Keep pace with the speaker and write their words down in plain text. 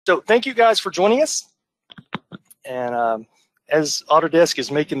So thank you guys for joining us. And as Autodesk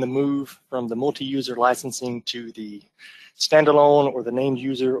is making the move from the multi-user licensing to the standalone or the named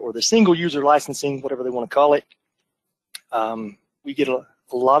user or the single user licensing, whatever they want to call it, we get a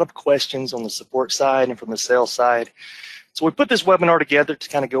lot of questions on the support side and from the sales side. So we put this webinar together to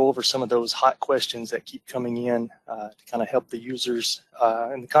kind of go over some of those hot questions that keep coming in to kind of help the users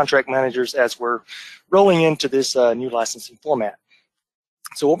and the contract managers as we're rolling into this new licensing format.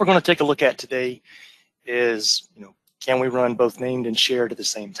 So what we're going to take a look at today is, can we run both named and shared at the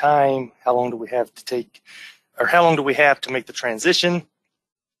same time? How long do we have to take, or how long do we have to make the transition?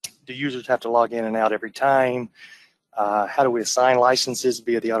 Do users have to log in and out every time? How do we assign licenses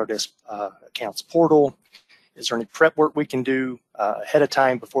via the Autodesk accounts portal? Is there any prep work we can do ahead of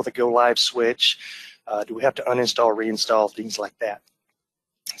time before the go live switch? Do we have to uninstall, reinstall, things like that?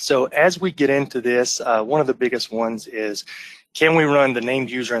 So as we get into this, one of the biggest ones is, can we run the named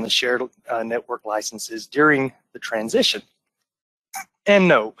user and the shared network licenses during the transition? And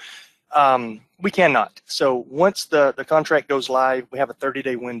no, we cannot. So once the contract goes live, we have a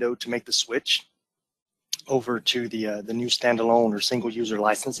 30-day window to make the switch over to the new standalone or single user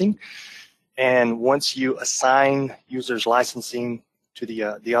licensing. And once you assign users licensing to the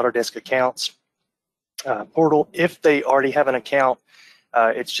Autodesk accounts portal, if they already have an account,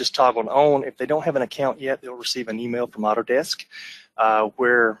 it's just toggled on. If they don't have an account yet, they'll receive an email from Autodesk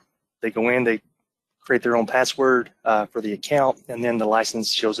where they go in, they create their own password for the account, and then the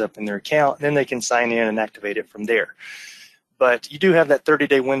license shows up in their account. Then they can sign in and activate it from there. But you do have that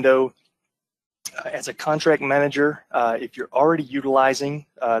 30-day window. As a contract manager, if you're already utilizing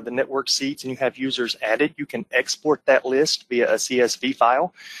the network seats and you have users added, you can export that list via a CSV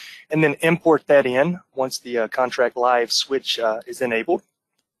file and then import that in once the contract live switch is enabled.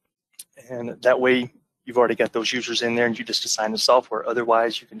 And that way you've already got those users in there and you just assign the software.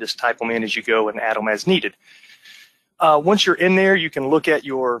 Otherwise, you can just type them in as you go and add them as needed. Once you're in there, you can look at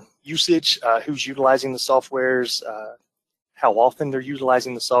your usage, who's utilizing the softwares, how often they're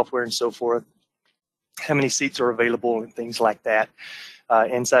utilizing the software and so forth, how many seats are available and things like that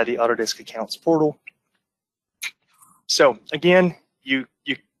inside the Autodesk accounts portal. So again,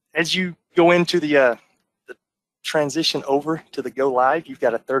 as you go into the transition over to the go live, you've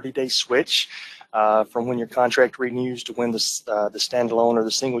got a 30-day switch from when your contract renews to when the standalone or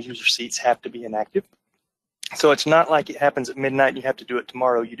the single user seats have to be inactive. So it's not like it happens at midnight and you have to do it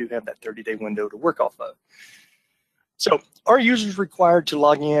tomorrow. You do have that 30-day window to work off of. So are users required to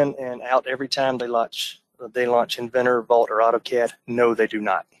log in and out every time they launch Inventor, Vault, or AutoCAD? No, they do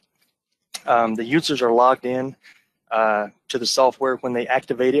not. The users are logged in to the software when they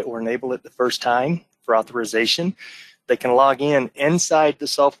activate it or enable it the first time for authorization. They can log in inside the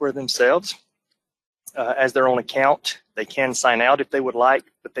software themselves as their own account. They can sign out if they would like,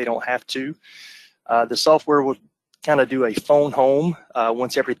 but they don't have to. The software will kind of do a phone home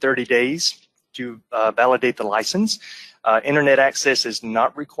once every 30 days to validate the license. Internet access is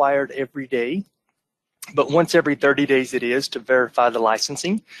not required every day, but once every 30 days it is to verify the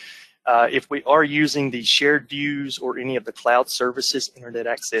licensing. If we are using the shared views or any of the cloud services, internet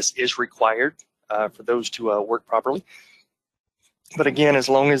access is required for those to work properly. But again, as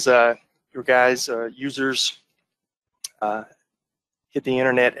long as your guys, users, hit the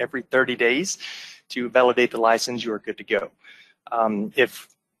internet every 30 days to validate the license, you are good to go. If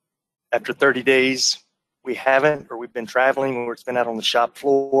after 30 days we haven't, or we've been traveling or it's been out on the shop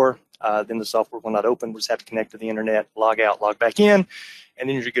floor, then the software will not open. We'll just have to connect to the internet, log out, log back in, and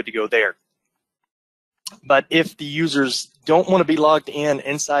then you're good to go there. But if the users don't want to be logged in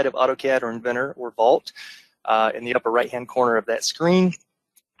inside of AutoCAD or Inventor or Vault, in the upper right-hand corner of that screen,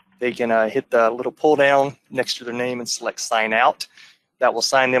 they can hit the little pull down next to their name and select Sign Out. That will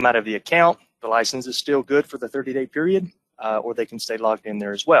sign them out of the account. The license is still good for the 30-day period, or they can stay logged in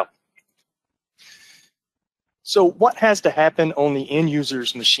there as well. So what has to happen on the end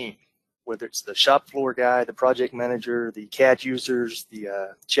user's machine, whether it's the shop floor guy, the project manager, the CAD users,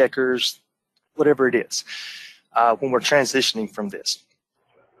 the checkers, whatever it is, when we're transitioning from this?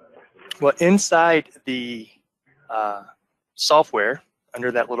 Well, inside the software,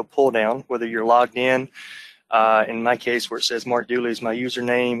 under that little pull down, whether you're logged in my case where it says Mark Dooley is my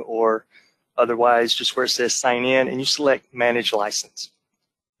username, or otherwise just where it says sign in, and you select manage license.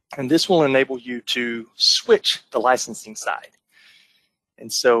 And this will enable you to switch the licensing side.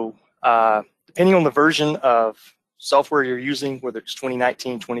 And so depending on the version of software you're using, whether it's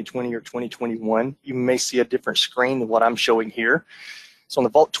 2019, 2020, or 2021, you may see a different screen than what I'm showing here. So on the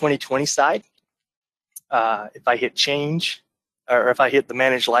Vault 2020 side, if I hit change, or if I hit the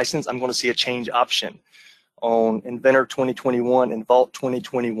manage license, I'm going to see a change option. on Inventor 2021 and Vault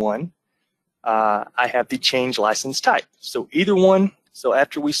 2021, I have the change license type. So either one, so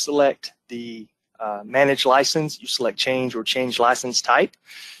after we select the manage license, you select change or change license type.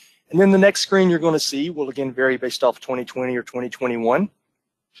 And then the next screen you're going to see will again vary based off 2020 or 2021.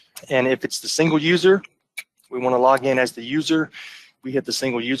 And if it's the single user, we want to log in as the user, we hit the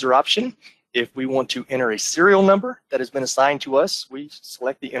single user option. If we want to enter a serial number that has been assigned to us, we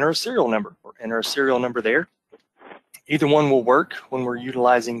select the enter a serial number or enter a serial number there. Either one will work when we're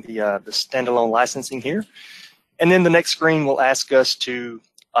utilizing the standalone licensing here. And then the next screen will ask us to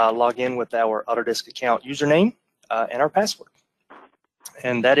log in with our Autodesk account username and our password.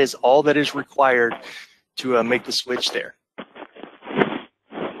 And that is all that is required to make the switch there.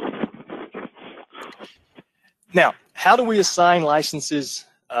 Now, how do we assign licenses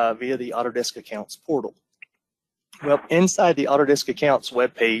via the Autodesk Accounts portal? Well, inside the Autodesk Accounts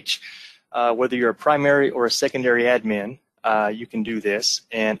webpage, whether you're a primary or a secondary admin, you can do this.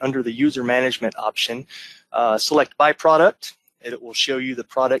 And under the user management option, select by product. It will show you the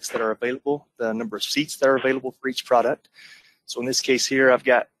products that are available, the number of seats that are available for each product. So in this case here, I've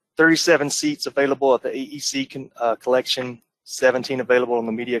got 37 seats available at the AEC collection, 17 available in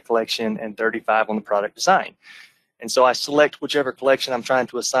the media collection, and 35 on the product design. And so I select whichever collection I'm trying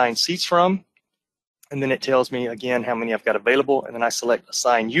to assign seats from, and then it tells me again how many I've got available, and then I select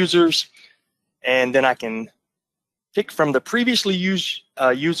assign users, and then I can pick from the previously used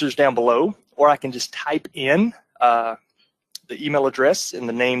users down below, or I can just type in the email address and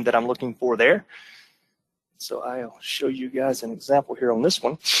the name that I'm looking for there. So I'll show you guys an example here on this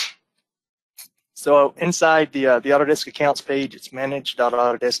one. So inside the Autodesk accounts page, it's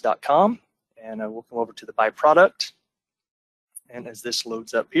manage.autodesk.com, and we'll come over to the by product. And as this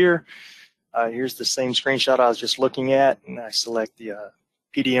loads up here, here's the same screenshot I was just looking at, and I select the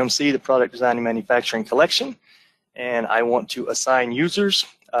PDMC, the Product Design and Manufacturing Collection, and I want to assign users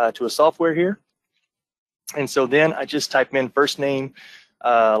to a software here. And so then I just type in first name,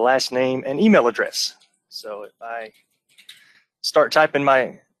 last name, and email address. So if I start typing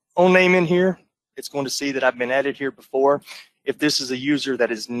my own name in here, it's going to see that I've been added here before. If this is a user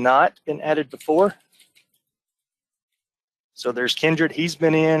that has not been added before, so there's Kindred, he's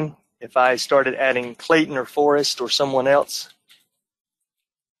been in. If I started adding Clayton or Forrest or someone else,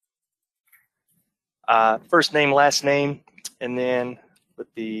 first name, last name, and then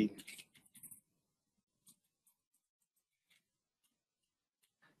with the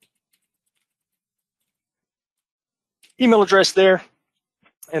email address there,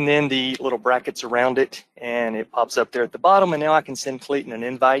 and then the little brackets around it, and it pops up there at the bottom, and now I can send Clayton an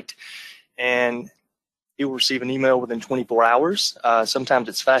invite, and he will receive an email within 24 hours. Sometimes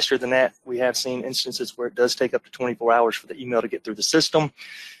it's faster than that. We have seen instances where it does take up to 24 hours for the email to get through the system,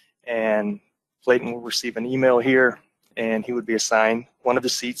 and Clayton will receive an email here, and he would be assigned one of the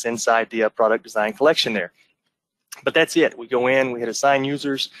seats inside the product design collection there. But that's it. We go in, we hit assign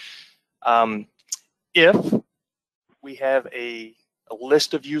users. If we have a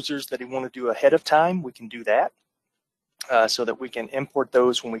list of users that we want to do ahead of time, we can do that so that we can import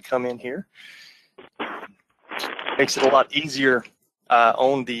those when we come in here. Makes it a lot easier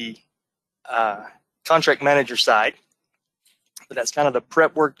on the contract manager side. But that's kind of the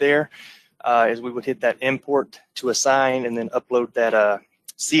prep work there, as we would hit that import to assign and then upload that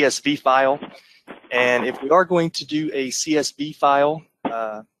CSV file. And if we are going to do a CSV file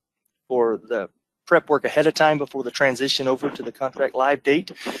for the prep work ahead of time before the transition over to the contract live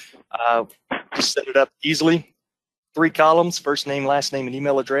date, just set it up easily. 3 columns, first name, last name, and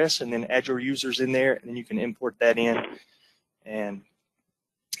email address, and then add your users in there, and then you can import that in, and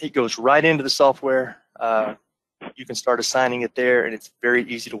it goes right into the software. You can start assigning it there, and it's very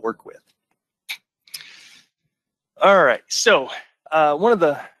easy to work with. All right, so one of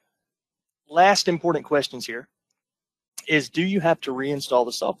the last important questions here is, do you have to reinstall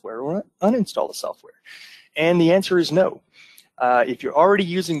the software or uninstall the software? And the answer is no. If you're already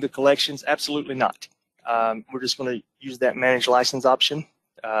using the collections, absolutely not. We're just going to use that manage license option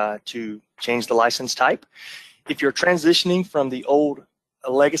to change the license type. If you're transitioning from the old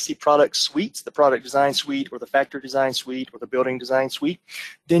legacy product suites, the product design suite or the factory design suite or the building design suite,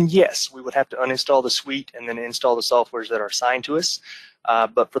 then yes, we would have to uninstall the suite and then install the softwares that are assigned to us.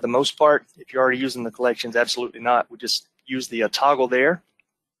 But for the most part, if you're already using the collections, absolutely not. We just use the toggle there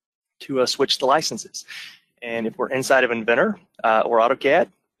to switch the licenses. And if we're inside of Inventor or AutoCAD,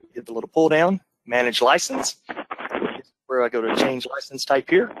 hit the little pull down, manage license, where I go to change license type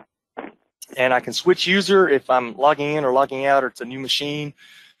here. And I can switch user if I'm logging in or logging out, or it's a new machine,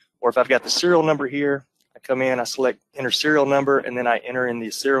 or if I've got the serial number here, I come in, I select enter serial number, and then I enter in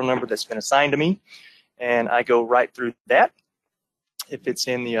the serial number that's been assigned to me. and I go right through that. If it's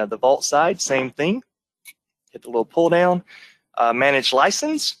in the Vault side, same thing. Hit the little pull down, manage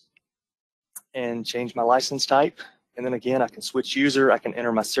license, and change my license type. And then again, I can switch user. I can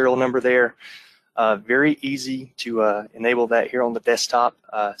enter my serial number there. Very easy to enable that here on the desktop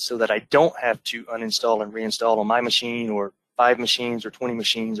so that I don't have to uninstall and reinstall on my machine, or 5 machines or 20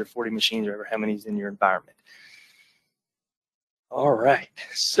 machines or 40 machines, or how many is in your environment. All right,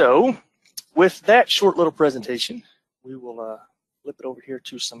 so with that short little presentation, we will flip it over here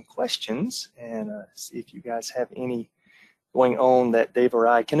to some questions and see if you guys have any going on that Dave or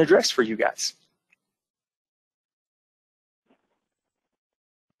I can address for you guys.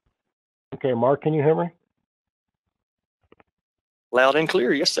 Okay, Mark, can you hear me? Loud and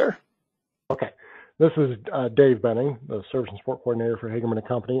clear, yes, sir. Okay, this is Dave Benning, the Service and Support Coordinator for Hagerman &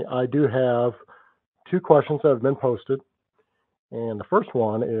 Company. I do have 2 questions that have been posted. And the first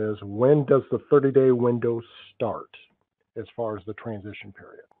one is, when does the 30-day window start as far as the transition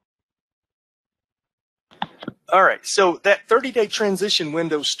period? All right, so that 30-day transition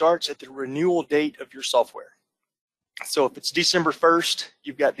window starts at the renewal date of your software. So if it's December 1st,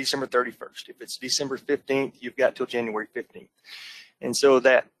 you've got December 31st. If it's December 15th, you've got till January 15th. And so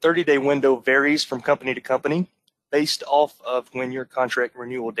that 30-day window varies from company to company based off of when your contract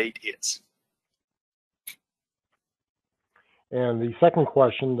renewal date is. And the second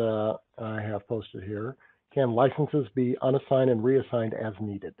question that I have posted here, can licenses be unassigned and reassigned as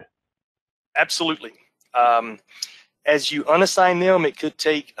needed? Absolutely. As you unassign them, it could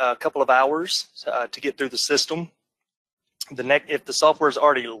take a couple of hours to get through the system. If the software is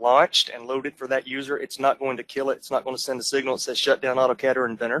already launched and loaded for that user, it's not going to kill it. It's not going to send a signal that says shut down AutoCAD or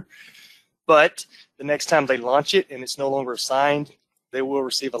Inventor. But the next time they launch it and it's no longer assigned, they will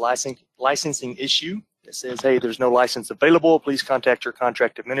receive a licensing issue that says, hey, there's no license available. Please contact your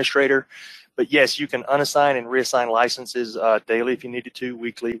contract administrator. But yes, you can unassign and reassign licenses daily if you needed to,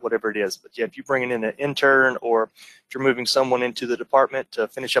 weekly, whatever it is. But yeah, if you're bringing in an intern, or if you're moving someone into the department to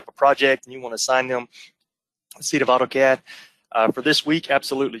finish up a project and you want to assign them a seat of AutoCAD for this week,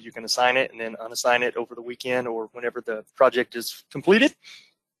 absolutely, you can assign it and then unassign it over the weekend or whenever the project is completed.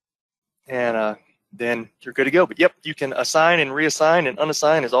 And then you're good to go. But yep, you can assign and reassign and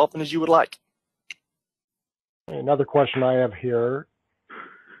unassign as often as you would like. Another question I have here,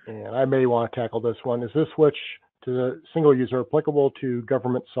 and I may want to tackle this one, is this switch to the single user applicable to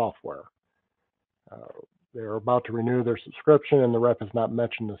government software? They're about to renew their subscription and the rep has not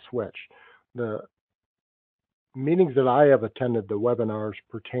mentioned the switch. The meetings that I have attended, the webinars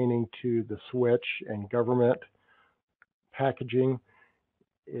pertaining to the switch and government packaging,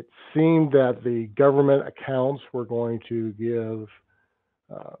 it seemed that the government accounts were going to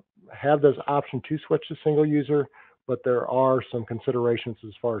have this option to switch to single user, but there are some considerations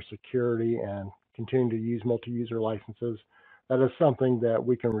as far as security and continuing to use multi-user licenses. That is something that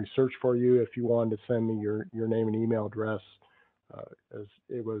we can research for you if you wanted to send me your name and email address. As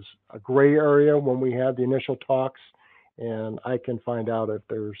it was a gray area when we had the initial talks, and I can find out if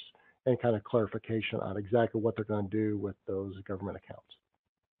there's any kind of clarification on exactly what they're going to do with those government accounts.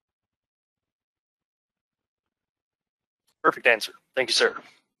 Perfect answer. Thank you, sir.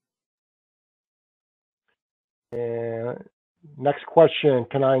 And next question,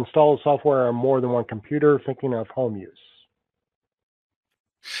 can I install the software on more than one computer, thinking of home use?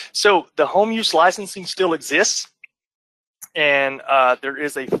 So the home use licensing still exists, and there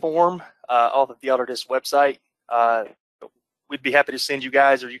is a form off of the Autodesk website. We'd be happy to send you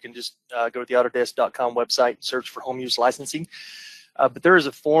guys, or you can just go to the Autodesk.com website and search for home use licensing. But there is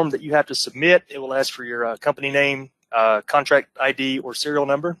a form that you have to submit. It will ask for your company name, contract ID, or serial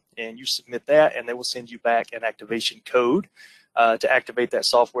number, and you submit that, and they will send you back an activation code to activate that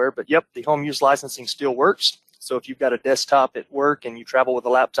software. But yep, the home use licensing still works. So if you've got a desktop at work and you travel with a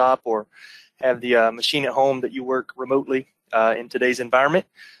laptop, or have the machine at home that you work remotely in today's environment,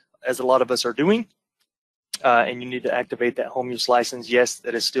 as a lot of us are doing, and you need to activate that home use license, yes,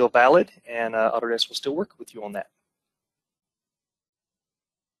 that is still valid, and Autodesk will still work with you on that.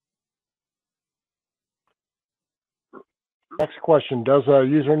 Next question, does a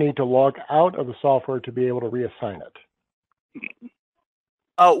user need to log out of the software to be able to reassign it?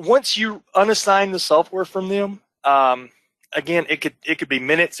 Once you unassign the software from them, again, it could be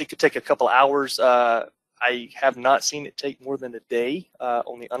minutes, it could take a couple hours. I have not seen it take more than a day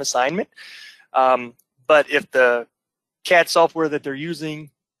on the unassignment. But if the CAD software that they're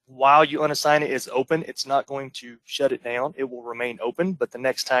using while you unassign it is open, it's not going to shut it down. It will remain open, but the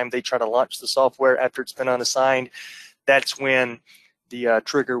next time they try to launch the software after it's been unassigned, that's when the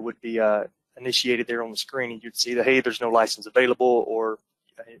trigger would be initiated there on the screen, and you'd see that, hey, there's no license available, or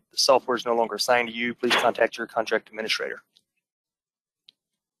the software is no longer assigned to you, please contact your contract administrator.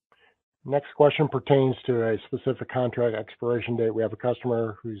 Next question pertains to a specific contract expiration date. We have a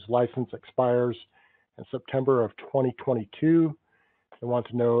customer whose license expires in September of 2022. They want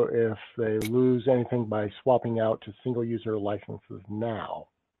to know if they lose anything by swapping out to single user licenses now.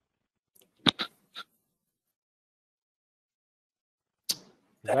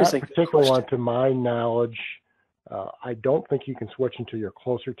 That particular one, to my knowledge, I don't think you can switch until you're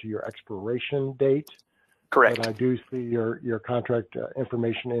closer to your expiration date. Correct. But I do see your contract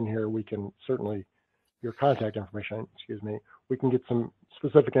information in here. We can certainly, your contact information, excuse me, we can get some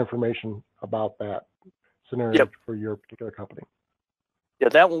specific information about that scenario for your particular company. Yeah,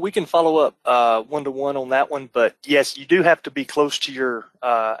 that one, we can follow up one-to-one on that one. But yes, you do have to be close to your,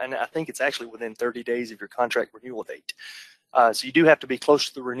 and I think it's actually within 30 days of your contract renewal date. So you do have to be close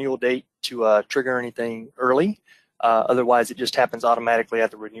to the renewal date to trigger anything early. Otherwise, it just happens automatically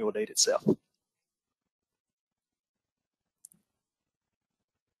at the renewal date itself.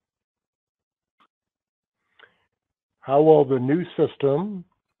 How will the new system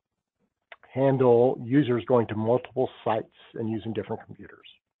handle users going to multiple sites and using different computers?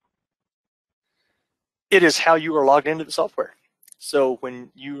 It is how you are logged into the software. So when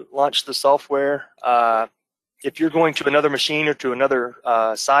you launch the software, if you're going to another machine or to another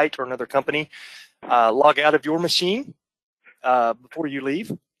site or another company, log out of your machine before you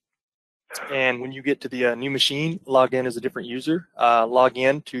leave. And when you get to the new machine, log in as a different user. Log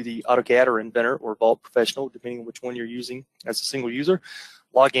in to the AutoCAD or Inventor or Vault Professional, depending on which one you're using as a single user.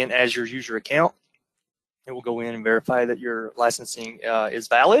 Log in as your user account. It will go in and verify that your licensing is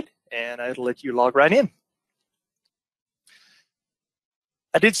valid, and it'll let you log right in.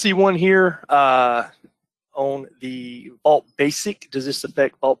 I did see one here on the Vault Basic. Does this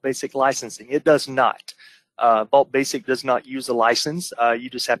affect Vault Basic licensing? It does not. Vault Basic does not use a license. You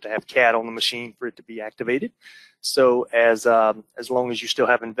just have to have CAD on the machine for it to be activated. So as long as you still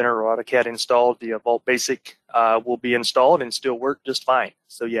have Inventor or AutoCAD installed, the Vault Basic will be installed and still work just fine.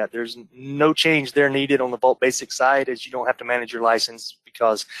 So yeah, there's no change there needed on the Vault Basic side, as you don't have to manage your license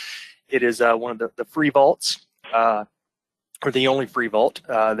because it is one of the free vaults, or the only free vault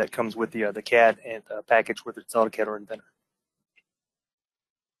that comes with the CAD and package, whether it's AutoCAD or Inventor.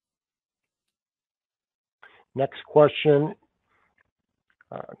 Next question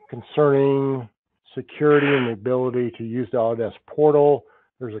concerning security and the ability to use the Autodesk portal.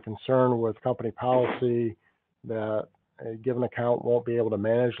 There's a concern with company policy that a given account won't be able to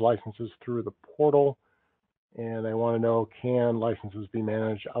manage licenses through the portal, and they want to know, can licenses be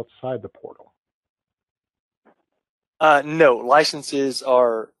managed outside the portal? No, licenses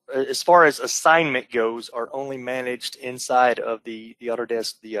are, as far as assignment goes, are only managed inside of the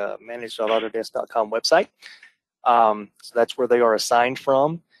Autodesk, the manage.autodesk.com website. So that's where they are assigned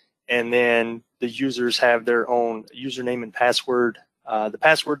from. And then the users have their own username and password. The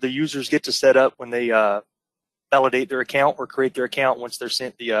password the users get to set up when they validate their account or create their account once they're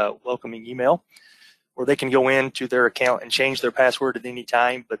sent the welcoming email. Or they can go into their account and change their password at any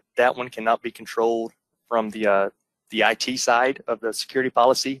time, but that one cannot be controlled from the IT side of the security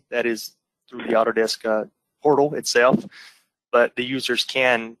policy. That is through the Autodesk portal itself, but the users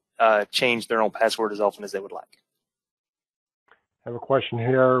can change their own password as often as they would like. I have a question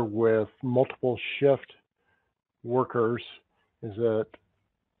here with multiple shift workers. Does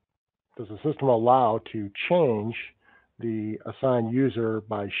the system allow to change the assigned user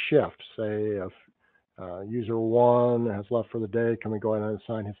by shift? Say if user 1 has left for the day, can we go ahead and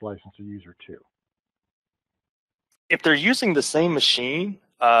assign his license to user 2? If they're using the same machine,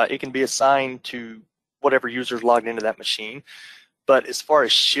 it can be assigned to whatever user's logged into that machine. But as far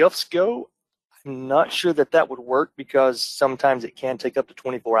as shifts go, I'm not sure that that would work because sometimes it can take up to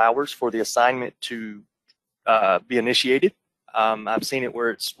 24 hours for the assignment to be initiated. I've seen it where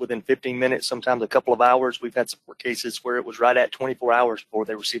it's within 15 minutes, sometimes a couple of hours. We've had support cases where it was right at 24 hours before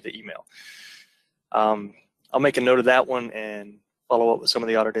they received the email. I'll make a note of that one and follow up with some of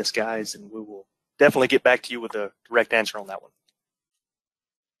the Autodesk guys, and we will definitely get back to you with a direct answer on that one.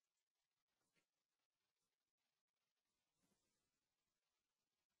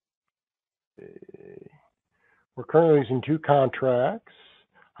 We're currently using 2 contracts.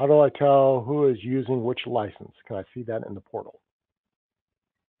 How do I tell who is using which license? Can I see that in the portal?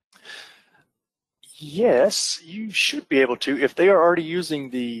 Yes, you should be able to. If they are already using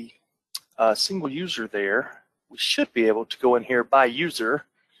the single user there, we should be able to go in here by user,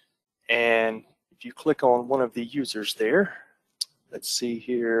 and if you click on one of the users there, let's see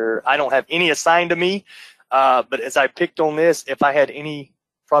here, I don't have any assigned to me, but as I picked on this, if I had any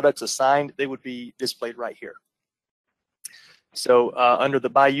products assigned, they would be displayed right here. So under the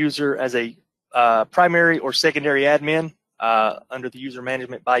by user as a primary or secondary admin, under the user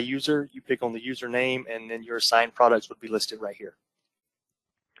management by user, you pick on the username, and then your assigned products would be listed right here.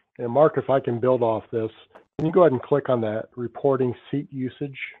 And Mark, if I can build off this, can you go ahead and click on that reporting seat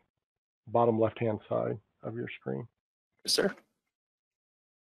usage, bottom left-hand side of your screen? Yes, sir.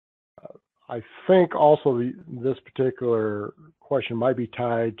 I think also this particular question might be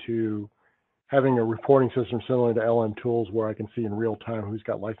tied to having a reporting system similar to LM Tools, where I can see in real time who's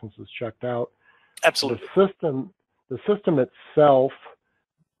got licenses checked out. Absolutely. The system itself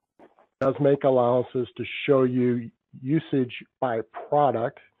does make allowances to show you usage by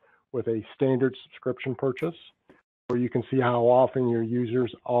product with a standard subscription purchase, where you can see how often your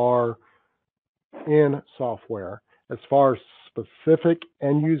users are in software. As far as specific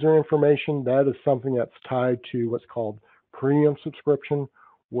end user information, that is something that's tied to what's called premium subscription,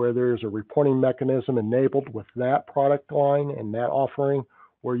 where there's a reporting mechanism enabled with that product line and that offering,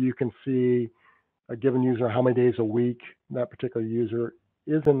 where you can see a given user how many days a week that particular user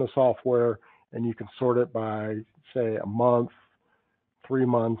is in the software, and you can sort it by, say, a month, 3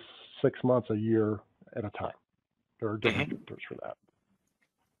 months, 6 months, a year at a time. There are different filters for that.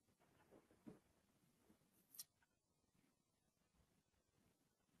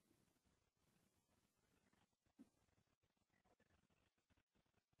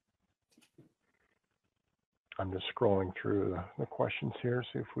 I'm just scrolling through the questions here,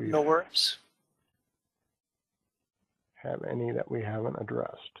 see if we No worries. have any that we haven't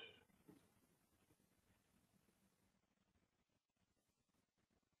addressed.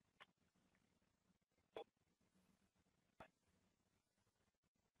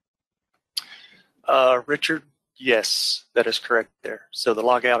 Richard, yes, that is correct there. So the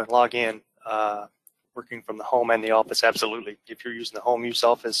log out and log in, working from the home and the office, absolutely. If you're using the home use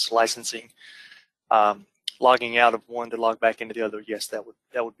office licensing, logging out of one to log back into the other, yes, that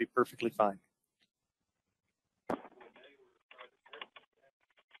would be perfectly fine.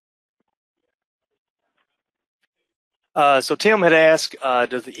 So Tim had asked,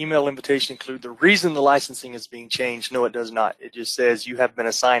 does the email invitation include the reason the licensing is being changed? No, it does not. It just says you have been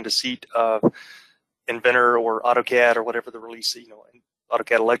assigned a seat of Inventor or AutoCAD or whatever the release,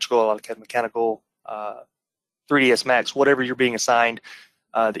 AutoCAD Electrical, AutoCAD Mechanical, 3ds Max, whatever you're being assigned.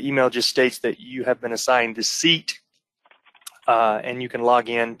 The email just states that you have been assigned the seat, and you can log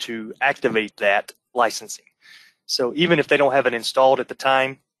in to activate that licensing. So even if they don't have it installed at the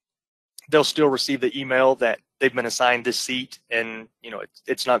time, they'll still receive the email that they've been assigned this seat, and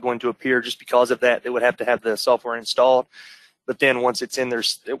it's not going to appear just because of that. They would have to have the software installed. But then once it's in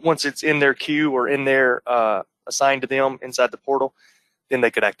their queue or in their assigned to them inside the portal, then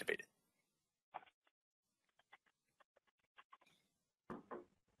they could activate it.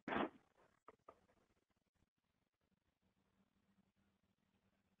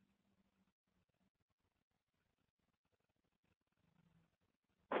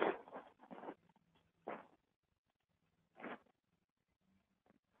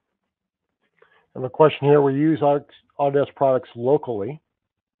 And the question here, we use Autodesk products locally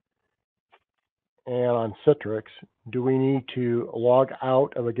and on Citrix. Do we need to log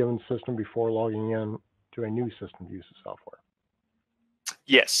out of a given system before logging in to a new system to use the software?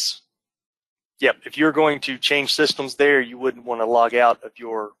 Yes. Yep. If you're going to change systems there, you wouldn't want to log out of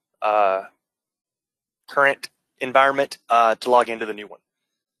your current environment to log into the new one.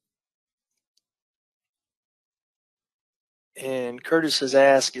 And Curtis has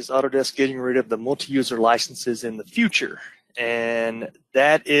asked, is Autodesk getting rid of the multi-user licenses in the future? And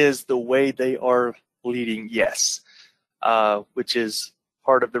that is the way they are leading, yes, which is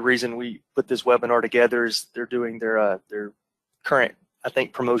part of the reason we put this webinar together. Is they're doing their current, I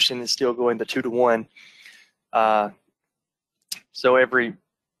think, promotion is still going the 2-to-1. So every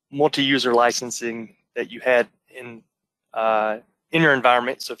multi-user licensing that you had in your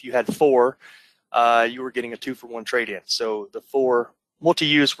environment, so if you had 4, you were getting a 2-for-1 trade-in. So the 4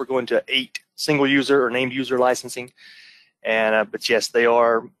 multi-use, we're going to 8 single user or named user licensing. And but yes, they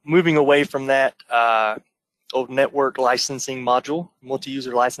are moving away from that old network licensing module,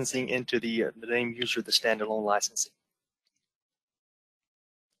 multi-user licensing, into the named user, the standalone licensing.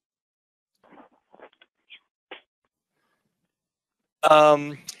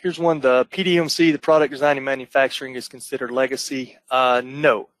 Here's one. The PDMC, the product design and manufacturing, is considered legacy.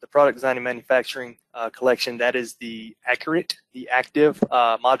 No, the product design and manufacturing collection, that is the accurate, the active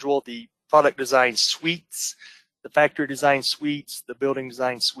module. The product design suites, the factory design suites, the building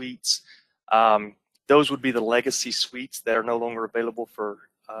design suites, those would be the legacy suites that are no longer available for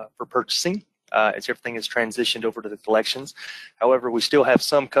purchasing, as everything is transitioned over to the collections. However, we still have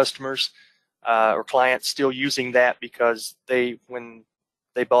some customers or clients still using that because when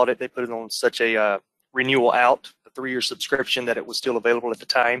they bought it, they put it on such a renewal out, a 3-year subscription, that it was still available at the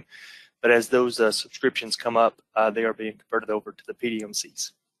time. But as those subscriptions come up, they are being converted over to the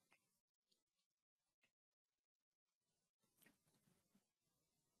PDMCs.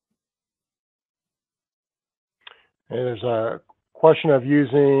 And there's a question of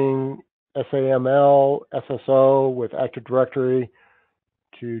using SAML, SSO with Active Directory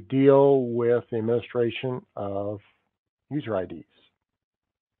to deal with the administration of user IDs.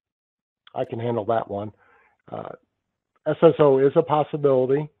 I can handle that one. SSO is a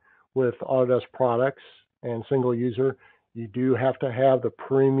possibility with Autodesk products and single user. You do have to have the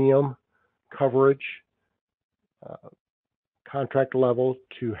premium coverage contract level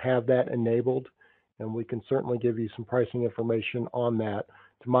to have that enabled, and we can certainly give you some pricing information on that.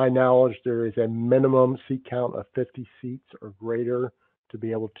 To my knowledge, there is a minimum seat count of 50 seats or greater to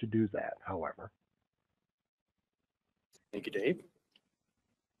be able to do that, however. Thank you, Dave.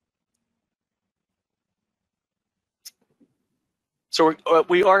 So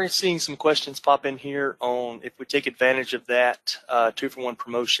we are seeing some questions pop in here on if we take advantage of that 2-for-1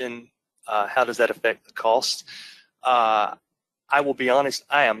 promotion, how does that affect the cost? I will be honest,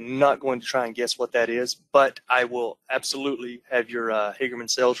 I am not going to try and guess what that is, but I will absolutely have your Hagerman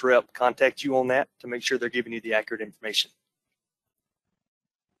sales rep contact you on that to make sure they're giving you the accurate information.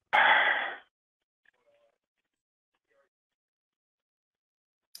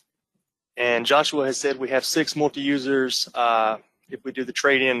 And Joshua has said we have 6 multi-users. If we do the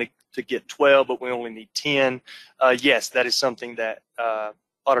trade-in to get 12, but we only need 10, yes, that is something that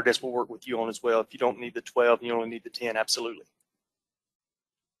Autodesk will work with you on as well. If you don't need the 12 and you only need the 10, absolutely.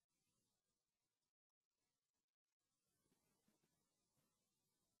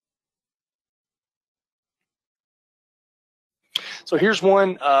 So here's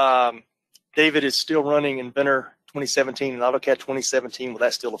one. David is still running Inventor 2017 and AutoCAD 2017. Will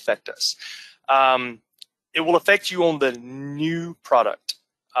that still affect us? It will affect you on the new product.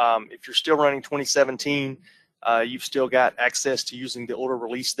 If you're still running 2017, you've still got access to using the older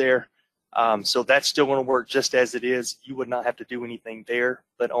release there. So that's still going to work just as it is. You would not have to do anything there.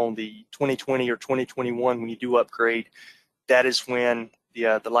 But on the 2020 or 2021, when you do upgrade, that is when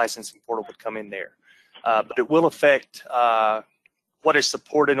the licensing portal would come in there. But it will affect what is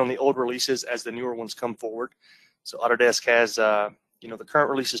supported on the old releases as the newer ones come forward. So Autodesk has, the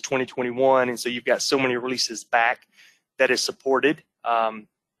current release is 2021, and so you've got so many releases back that is supported.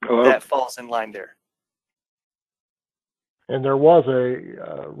 That falls in line there. And there was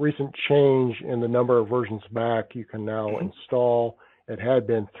a recent change in the number of versions back you can now install. It had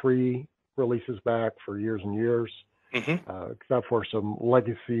been 3 releases back for years and years, except for some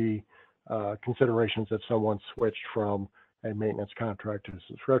legacy considerations if someone switched from a maintenance contract to a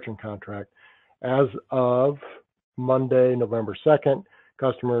subscription contract. As of Monday, November 2nd,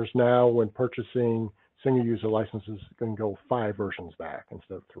 customers now, when purchasing single user licenses, can go 5 versions back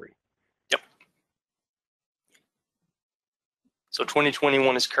instead of 3. Yep. So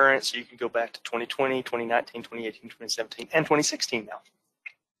 2021 is current, so you can go back to 2020, 2019, 2018, 2017, and 2016 now.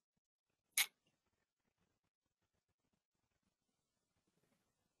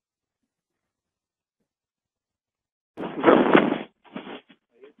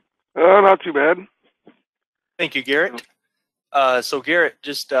 Not too bad. Thank you, Garrett. So Garrett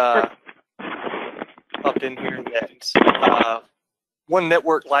just popped in here that one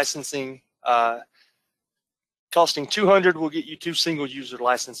network licensing costing $200 will get you 2 single user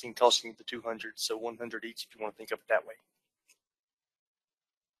licensing costing the $200, so $100 each if you want to think of it that way,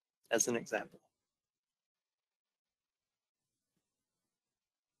 as an example.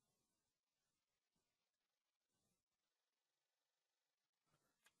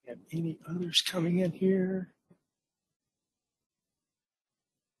 Have any others coming in here?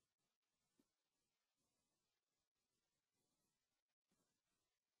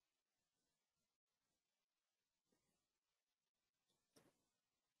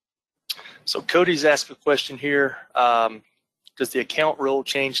 So Cody's asked a question here. Does the account role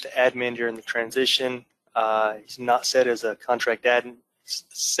change to admin during the transition? He's not set as a contract admin.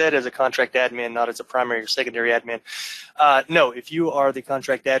 Set as a contract admin, not as a primary or secondary admin. No, if you are the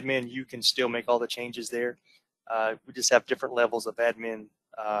contract admin, you can still make all the changes there. We just have different levels of admin,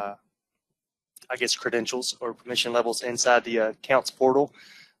 I guess, credentials or permission levels inside the accounts portal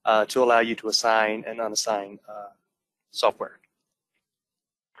to allow you to assign and unassign software.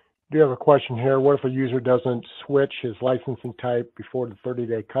 Do you have a question here? What if a user doesn't switch his licensing type before the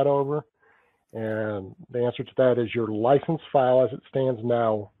 30-day cutover? And the answer to that is your license file as it stands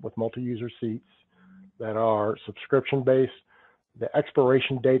now with multi-user seats that are subscription-based, The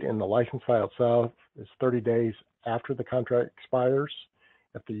expiration date in the license file itself is 30 days after the contract expires.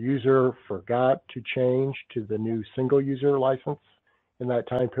 If the user forgot to change to the new single user license in that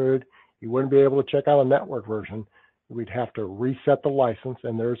time period, you wouldn't be able to check out a network version. We'd have to reset the license,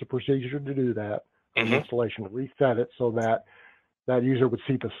 and there's a procedure to do that on the installation, to reset it so that that user would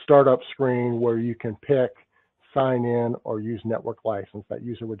see the startup screen where you can pick sign in or use network license. That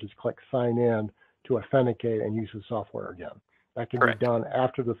user would just click sign in to authenticate and use the software again. That can be done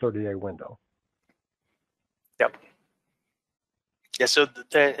after the 30-day window. Yep. Yeah, so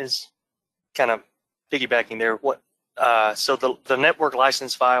that is kind of piggybacking there. So the network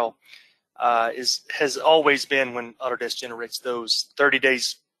license file has always been, when Autodesk generates those, 30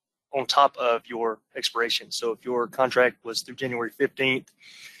 days on top of your expiration. So if your contract was through January 15th,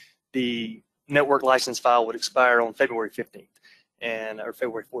 the network license file would expire on February 15th, or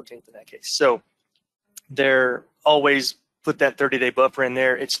February 14th in that case. So they're always put that 30-day buffer in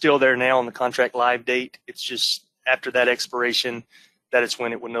there. It's still there now on the contract live date. It's just after that expiration that it's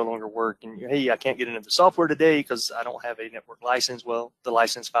when it would no longer work. And hey, I can't get into the software today because I don't have a network license. Well, the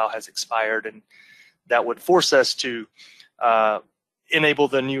license file has expired, and that would force us to enable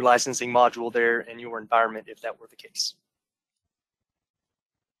the new licensing module there in your environment if that were the case.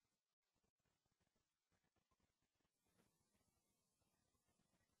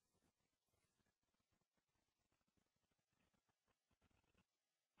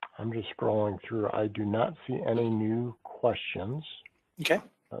 I'm just scrolling through. I do not see any new questions. Okay.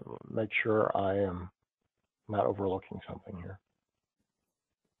 Make sure I am not overlooking something here.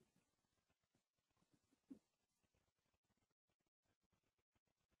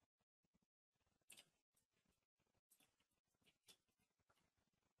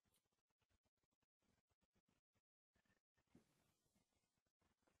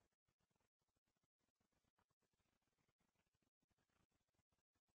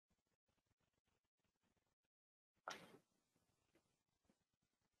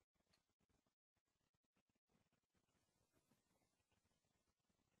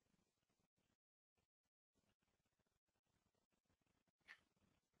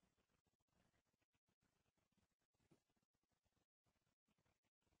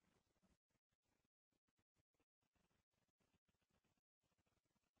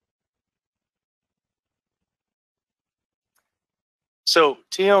 So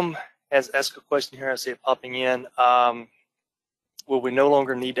Tim has asked a question here. I see it popping in. Will we no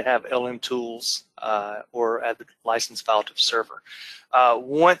longer need to have LM tools or add the license file to the server?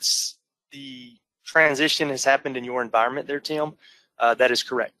 Once the transition has happened in your environment there, Tim, that is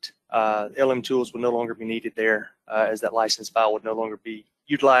correct. LM tools will no longer be needed there, as that license file would no longer be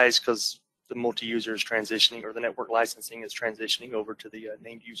utilized because the multi-user is transitioning, or the network licensing is transitioning over to the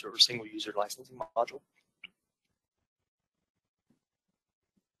named user or single user licensing module.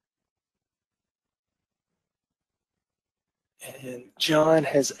 And John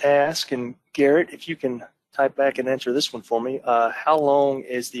has asked, and Garrett, if you can type back and answer this one for me, how long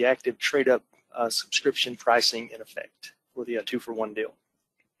is the active trade-up subscription pricing in effect for the 2-for-1 deal?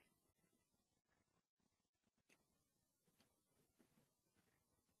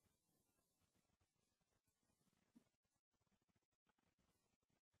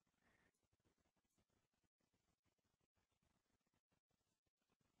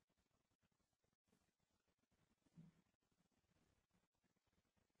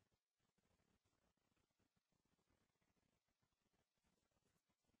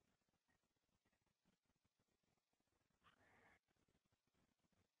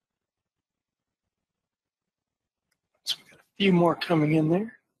 So we got a few more coming in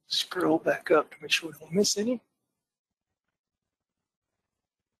there. Scroll back up to make sure we don't miss any.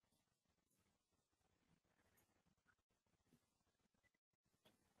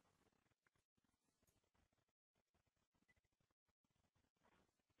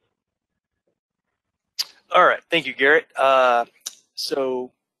 All right, thank you, Garrett.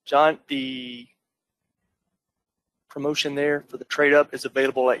 So, John, the promotion there for the trade-up is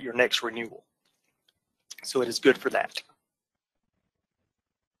available at your next renewal. So it is good for that.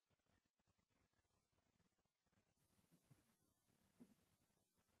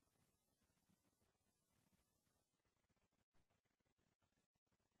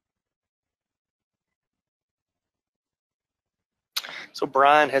 So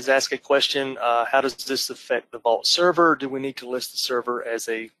Brian has asked a question, how does this affect the Vault server? Do we need to list the server as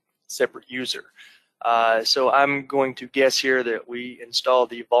a separate user? So I'm going to guess here that we install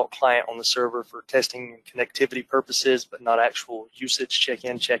the Vault client on the server for testing and connectivity purposes, but not actual usage,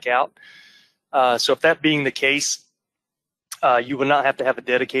 check-in, check-out. So if that being the case, you will not have to have a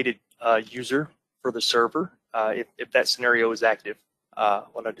dedicated user for the server. if that scenario is active,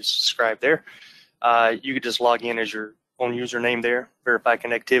 what I just described there. You could just log in as your own username there, verify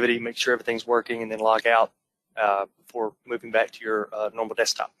connectivity, make sure everything's working, and then log out before moving back to your normal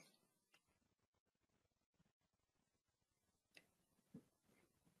desktop.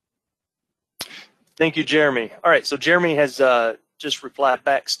 Thank you, Jeremy. All right, so Jeremy has just replied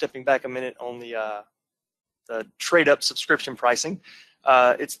back, stepping back a minute on the trade-up subscription pricing.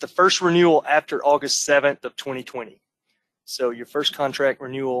 It's the first renewal after August 7th of 2020. So your first contract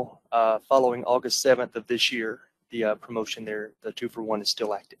renewal following August 7th of this year, the promotion there, the 2-for-1 is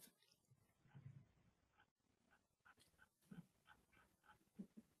still active.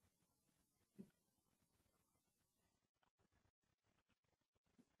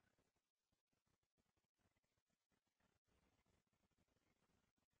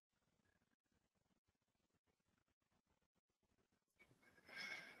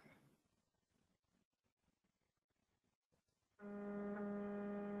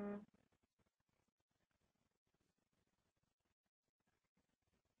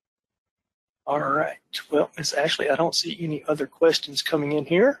 All right. Well, Ms. Ashley, I don't see any other questions coming in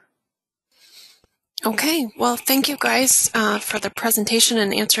here. Okay, well, thank you guys for the presentation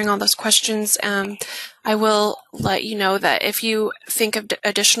and answering all those questions. I will let you know that if you think of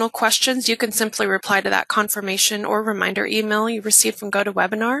additional questions, you can simply reply to that confirmation or reminder email you received from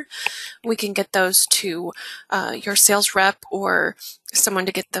GoToWebinar. We can get those to your sales rep or someone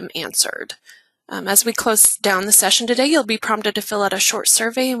to get them answered. As we close down the session today, you'll be prompted to fill out a short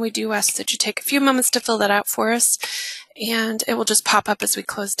survey, and we do ask that you take a few moments to fill that out for us, and it will just pop up as we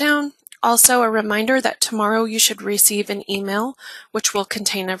close down. Also, a reminder that tomorrow you should receive an email which will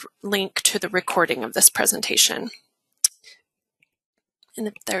contain a link to the recording of this presentation. And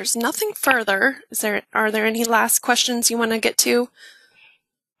if there's nothing further, are there any last questions you want to get to?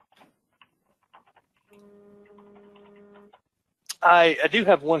 I do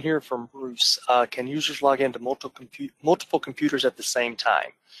have one here from Bruce. Can users log into multiple computers at the same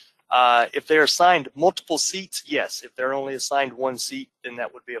time? If they're assigned multiple seats, yes. If they're only assigned one seat, then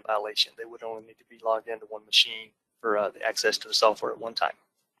that would be a violation. They would only need to be logged into one machine for the access to the software at one time.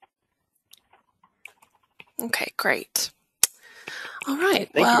 Okay, great. All right.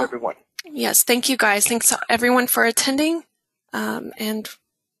 Thank you, everyone. Yes, thank you guys. Thanks everyone for attending, and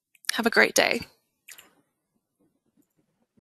have a great day.